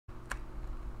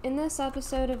In this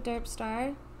episode of Derp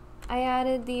Star, I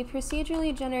added the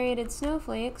procedurally generated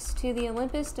snowflakes to the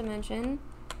Olympus dimension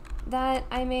that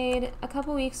I made a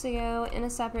couple weeks ago in a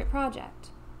separate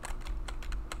project.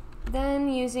 Then,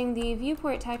 using the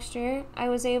viewport texture, I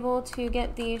was able to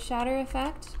get the shatter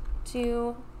effect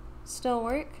to still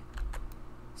work,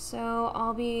 so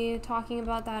I'll be talking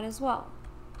about that as well.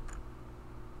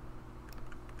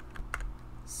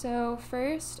 So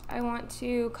first, I want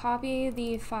to copy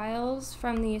the files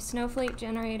from the snowflake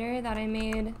generator that I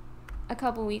made a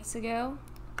couple weeks ago.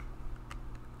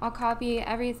 I'll copy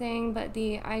everything but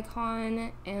the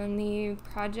icon and the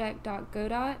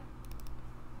project.godot.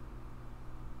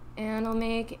 And I'll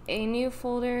make a new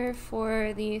folder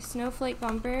for the snowflake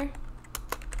bumper.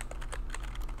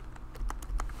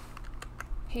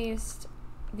 Paste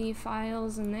the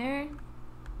files in there,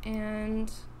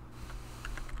 and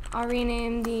I'll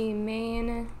rename the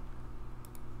main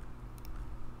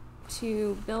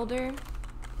to builder,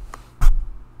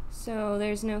 so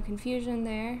there's no confusion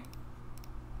there.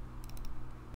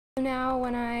 Now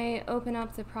when I open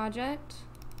up the project,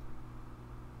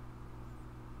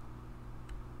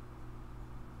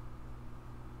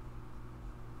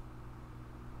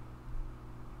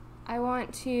 I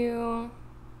want to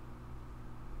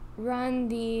run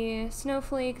the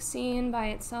snowflake scene by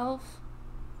itself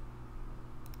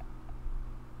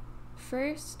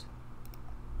first.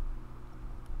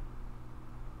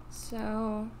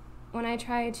 So when I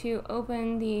try to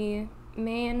open the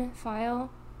main file,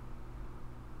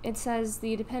 it says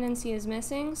the dependency is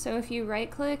missing. So if you right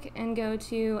click and go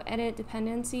to edit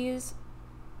dependencies,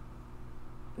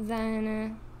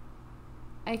 then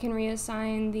I can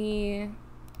reassign the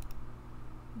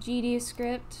GD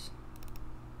script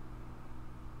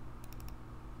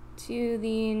to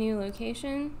the new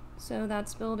location. So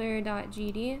that's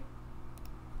builder.gd.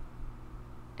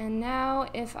 And now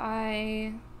if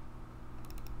I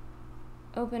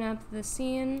open up the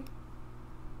scene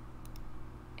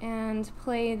and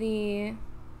play the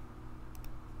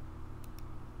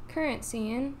current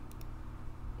scene,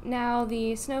 now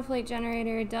the snowflake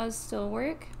generator does still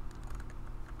work.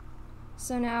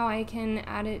 So now I can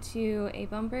add it to a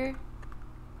bumper.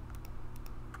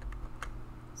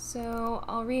 So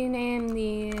I'll rename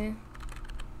the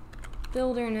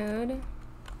builder node,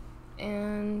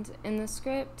 and in the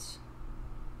script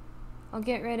I'll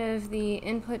get rid of the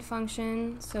input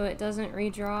function so it doesn't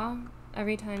redraw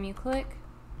every time you click.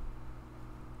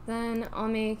 Then I'll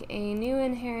make a new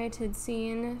inherited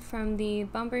scene from the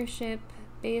bumper ship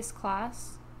base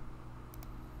class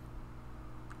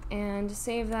and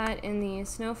save that in the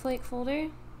snowflake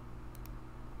folder.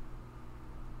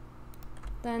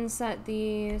 Then set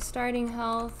the starting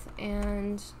health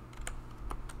and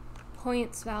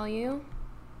points value.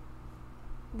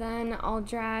 Then I'll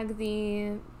drag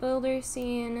the builder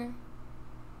scene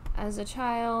as a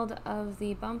child of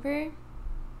the bumper,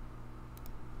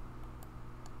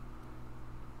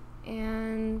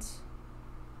 and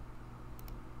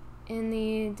in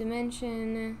the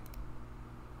dimension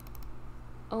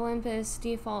Olympus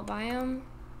default biome,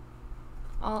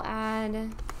 I'll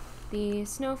add the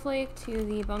snowflake to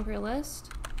the bumper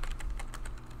list.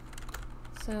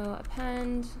 So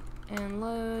append and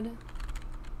load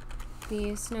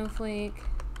the snowflake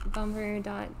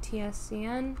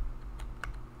bumper.tscn,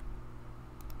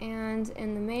 and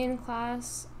in the main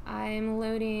class I'm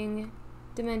loading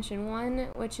dimension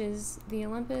 1, which is the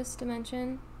Olympus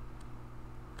dimension.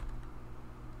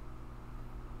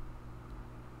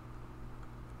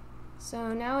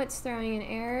 So now it's throwing an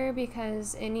error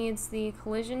because it needs the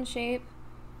collision shape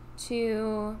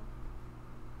to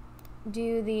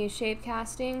do the shape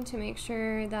casting to make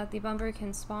sure that the bumper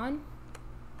can spawn.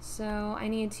 So I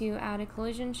need to add a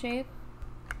collision shape.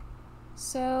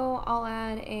 So I'll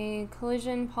add a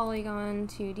collision polygon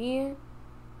 2D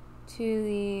to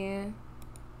the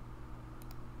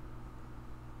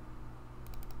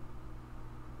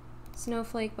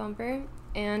snowflake bumper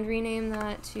and rename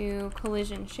that to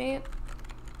collision shape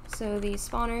so the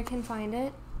spawner can find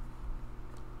it.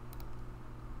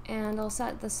 And I'll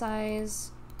set the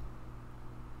size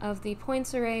of the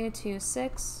points array to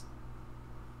 6.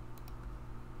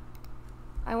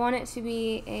 I want it to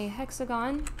be a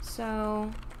hexagon, so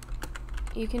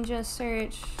you can just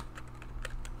search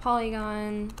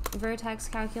polygon vertex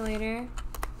calculator,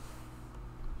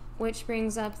 which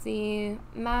brings up the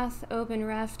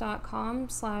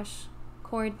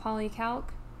mathopenref.com/chord_polycalc,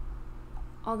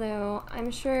 although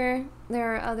I'm sure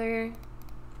there are other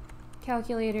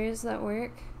calculators that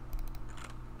work.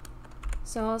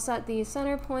 So I'll set the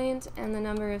center point and the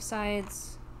number of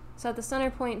sides, set the center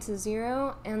point to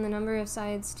 0 and the number of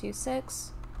sides to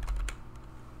 6,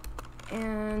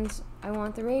 and I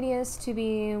want the radius to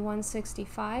be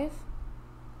 165.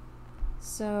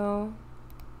 So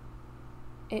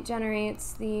it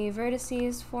generates the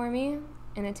vertices for me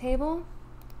in a table,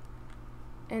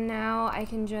 and now I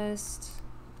can just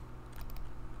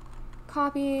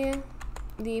copy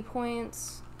the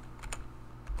points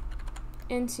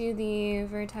into the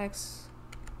vertex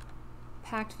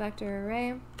packed vector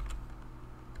array.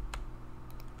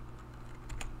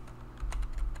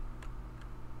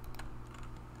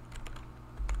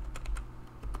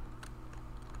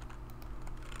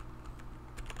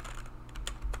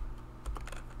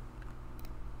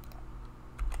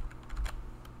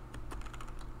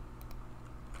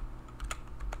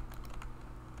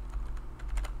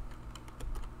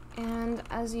 And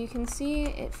as you can see,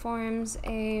 it forms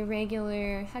a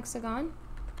regular hexagon.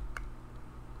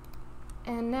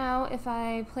 And now if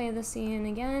I play the scene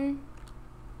again,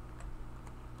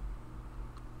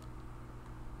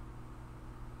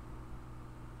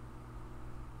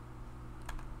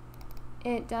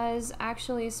 it does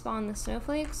actually spawn the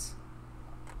snowflakes.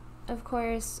 Of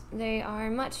course, they are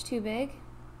much too big,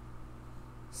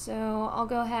 so I'll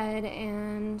go ahead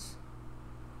and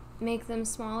make them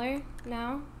smaller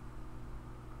now.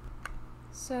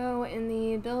 So in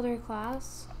the builder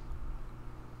class,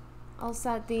 I'll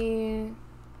set the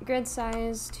grid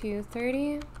size to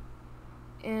 30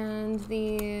 and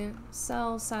the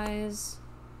cell size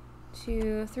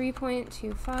to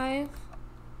 3.25.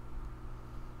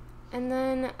 And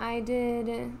then I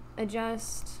did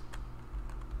adjust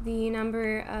the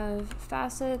number of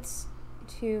facets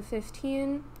to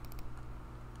 15,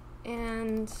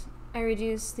 and I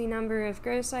reduced the number of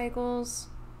grow cycles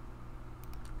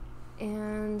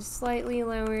and slightly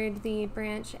lowered the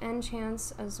branch end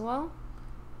chance as well.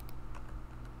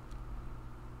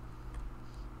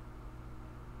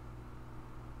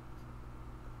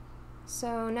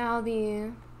 So now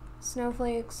the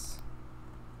snowflakes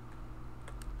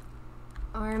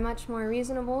are much more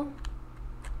reasonable,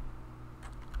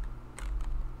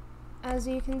 as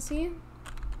you can see,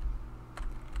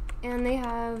 and they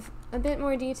have a bit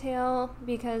more detail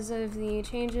because of the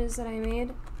changes that I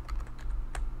made.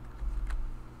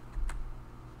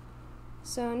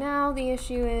 So now the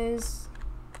issue is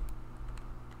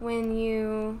when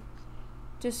you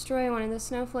destroy one of the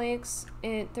snowflakes,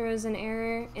 it throws an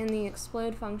error in the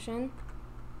explode function.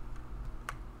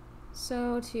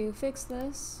 So to fix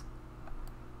this,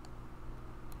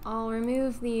 I'll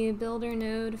remove the builder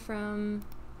node from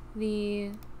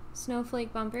the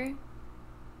snowflake bumper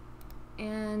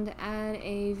and add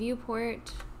a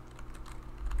viewport,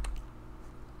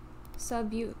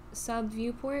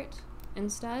 SubViewport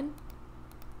instead.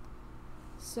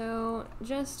 So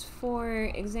just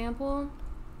for example,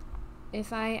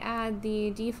 if I add the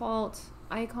default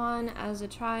icon as a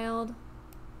child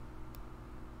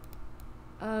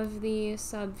of the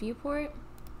SubViewport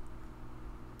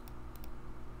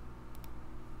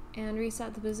and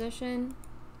reset the position,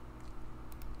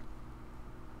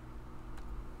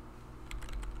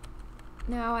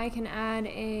 now I can add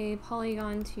a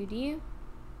polygon 2D,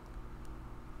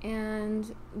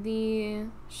 and the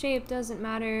shape doesn't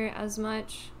matter as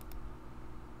much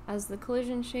as the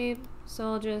collision shape,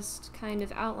 so I'll just kind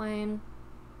of outline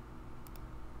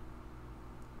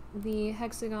the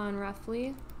hexagon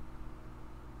roughly.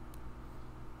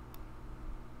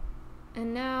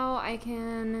 And now I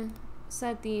can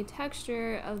set the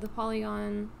texture of the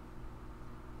polygon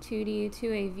 2D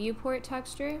to a viewport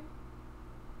texture,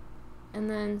 and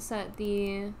then set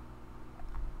the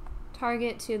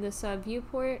target to the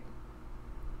SubViewport.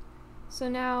 So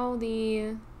now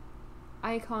the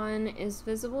icon is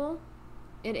visible.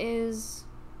 It is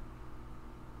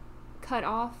cut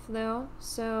off though,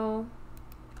 so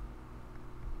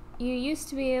you used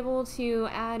to be able to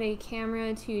add a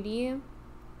camera 2D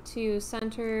to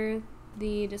center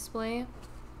the display.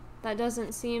 That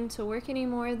doesn't seem to work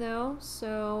anymore though,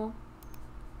 so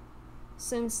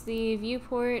since the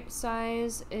viewport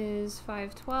size is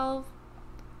 512,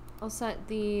 I'll set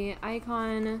the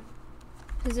icon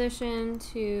position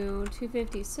to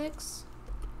 256,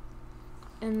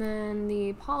 and then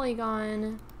the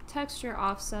polygon texture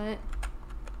offset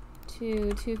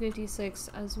to 256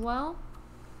 as well.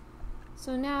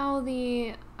 So now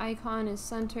the icon is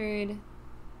centered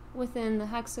within the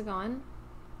hexagon.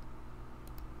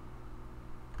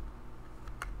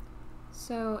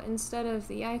 So instead of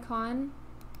the icon,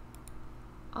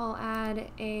 I'll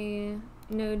add a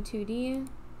node 2D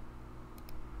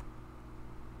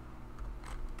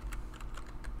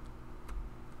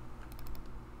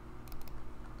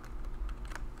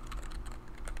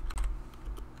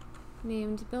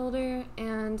named builder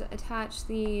and attach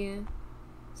the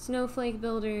snowflake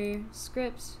builder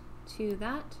script to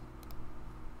that.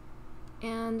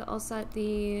 And I'll set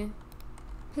the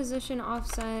position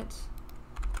offset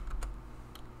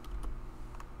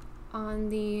on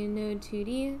the node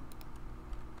 2D.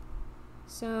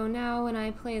 So now when I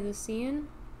play the scene,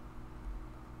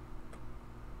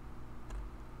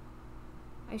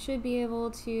 I should be able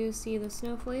to see the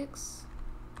snowflakes.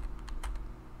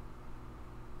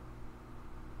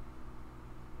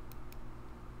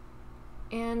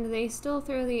 And they still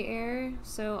throw the error,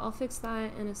 so I'll fix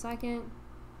that in a second.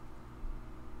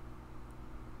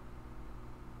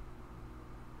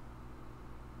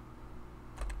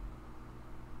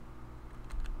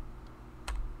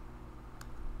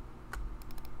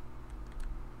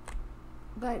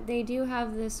 But they do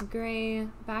have this gray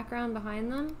background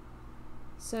behind them.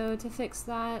 So to fix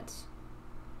that,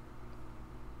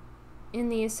 in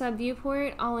the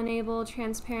SubViewport, I'll enable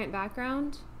transparent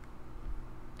background.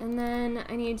 And then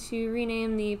I need to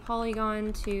rename the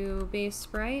polygon to base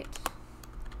sprite,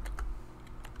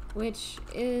 which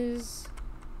is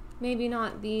maybe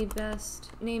not the best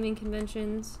naming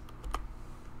conventions.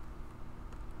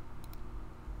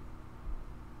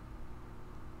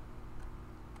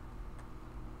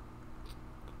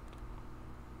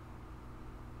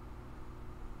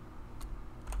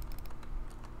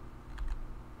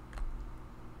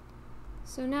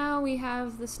 So now we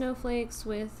have the snowflakes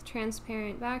with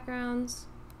transparent backgrounds,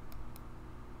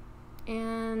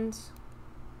 and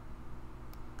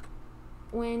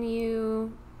when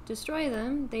you destroy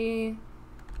them, they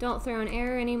don't throw an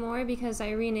error anymore because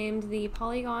I renamed the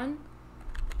polygon.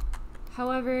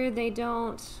 However, they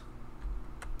don't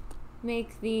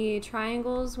make the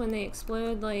triangles when they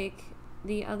explode like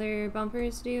the other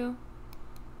bumpers do.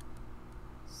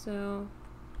 So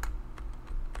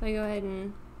if I go ahead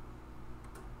and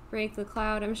break the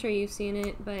cloud, I'm sure you've seen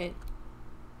it, but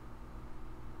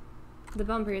the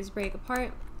bumpers break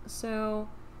apart. So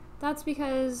that's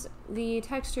because the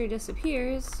texture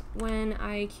disappears when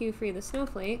I queue free the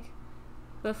snowflake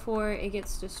before it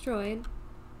gets destroyed.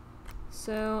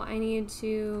 So I need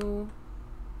to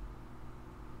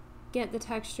get the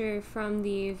texture from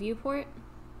the viewport.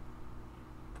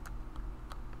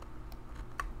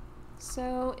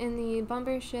 So in the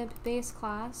bumper ship base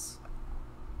class,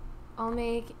 I'll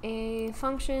make a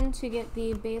function to get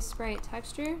the base sprite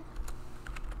texture.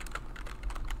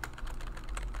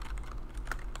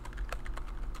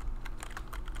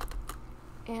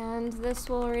 And this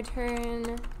will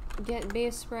return get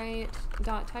base sprite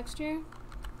dot texture.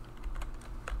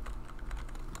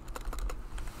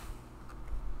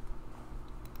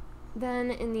 Then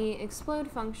in the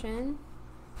explode function,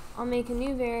 I'll make a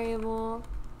new variable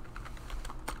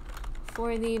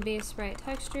for the base sprite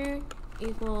texture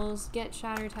equals get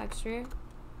shatter texture.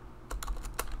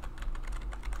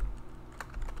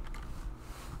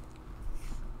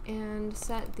 And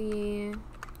set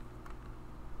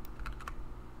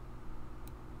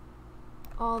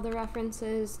all the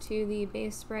references to the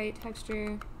base sprite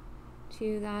texture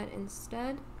to that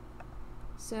instead.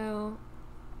 So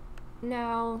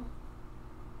now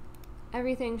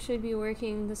everything should be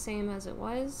working the same as it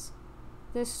was.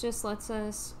 This just lets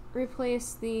us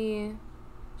replace the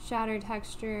shatter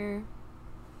texture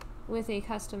with a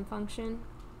custom function.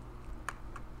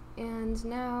 And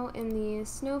now in the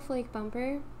snowflake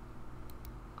bumper,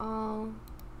 I'll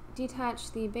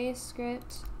detach the base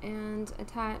script and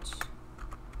attach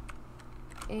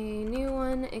a new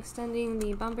one extending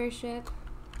the bumper ship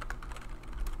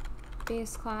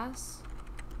base class.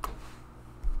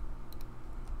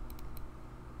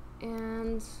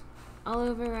 And I'll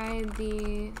override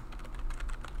the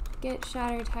get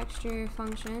shatter texture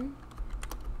function.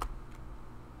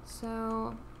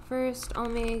 So first I'll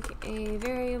make a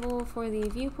variable for the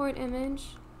viewport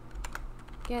image,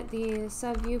 get the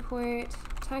SubViewport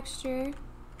texture,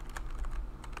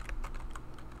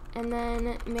 and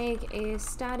then make a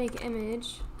static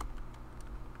image.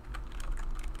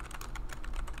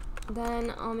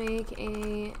 Then I'll make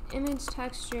a image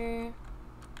texture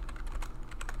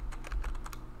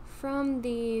from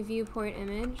the viewport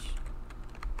image.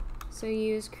 So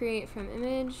use create from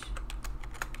image.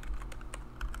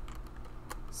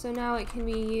 So now it can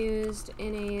be used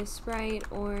in a sprite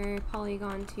or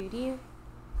polygon 2D.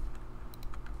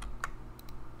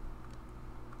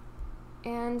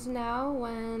 And now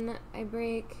when I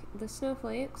break the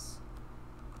snowflakes,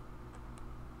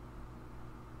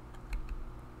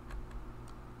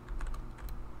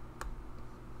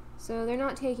 so they're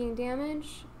not taking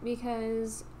damage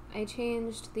because I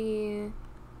changed the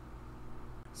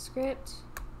script.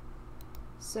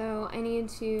 So I need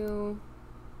to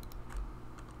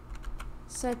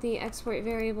set the export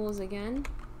variables again.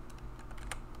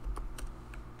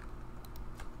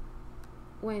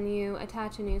 when you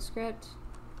attach a new script,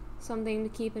 something to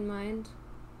keep in mind.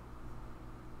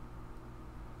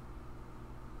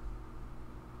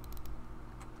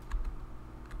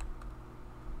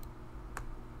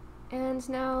 And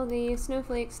now the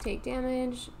snowflakes take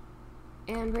damage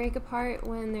and break apart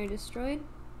when they're destroyed.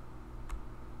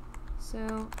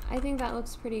 So I think that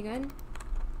looks pretty good.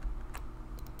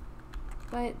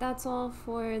 But that's all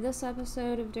for this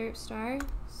episode of Derp Star.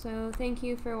 So thank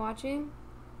you for watching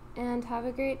and have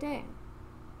a great day.